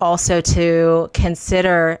 and also to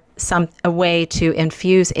consider a way to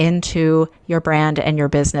infuse into your brand and your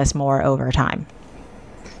business more over time.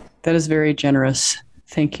 That is very generous.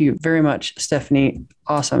 Thank you very much, Stephanie.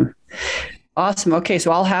 Awesome. Okay,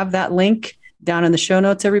 so I'll have that link down in the show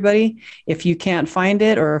notes, everybody. If you can't find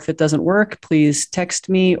it, or if it doesn't work, please text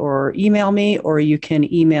me or email me, or you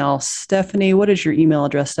can email Stephanie. What is your email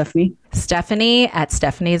address, Stephanie?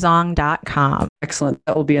 Stephanie@stephaniezong.com. Excellent.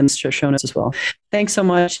 That will be in the show notes as well. Thanks so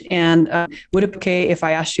much. And would it be okay if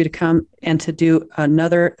I asked you to come and to do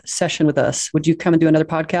another session with us? Would you come and do another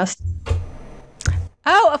podcast?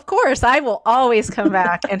 Oh, of course. I will always come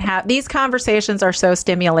back and have these conversations are so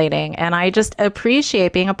stimulating. And I just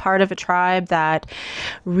appreciate being a part of a tribe that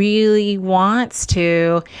really wants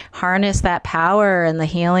to harness that power and the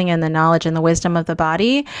healing and the knowledge and the wisdom of the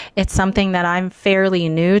body. It's something that I'm fairly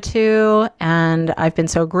new to. And I've been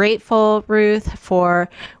so grateful, Ruth, for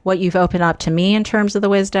what you've opened up to me in terms of the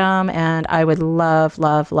wisdom. And I would love,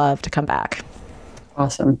 love, love to come back.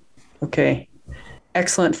 Awesome. Okay.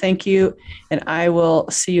 Excellent. Thank you. And I will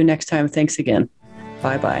see you next time. Thanks again.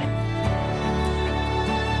 Bye-bye.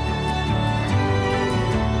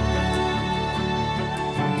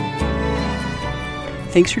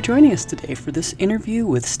 Thanks for joining us today for this interview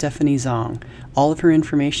with Stephanie Zong. All of her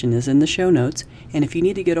information is in the show notes, and if you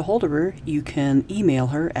need to get a hold of her, you can email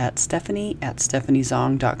her at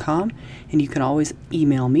stephanie@stephaniezong.com, and you can always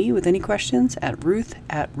email me with any questions at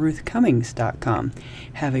ruth@ruthcummings.com.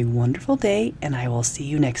 Have a wonderful day, and I will see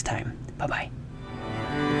you next time. Bye-bye.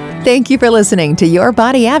 Thank you for listening to Your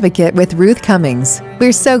Body Advocate with Ruth Cummings.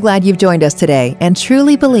 We're so glad you've joined us today and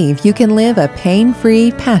truly believe you can live a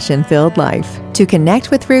pain-free, passion-filled life. To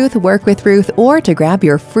connect with Ruth, work with Ruth, or to grab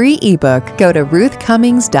your free ebook, go to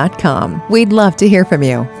ruthcummings.com. We'd love to hear from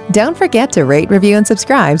you. Don't forget to rate, review, and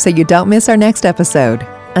subscribe so you don't miss our next episode.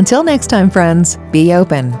 Until next time, friends, be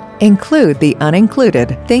open, include the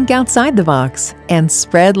unincluded, think outside the box, and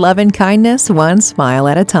spread love and kindness one smile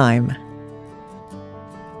at a time.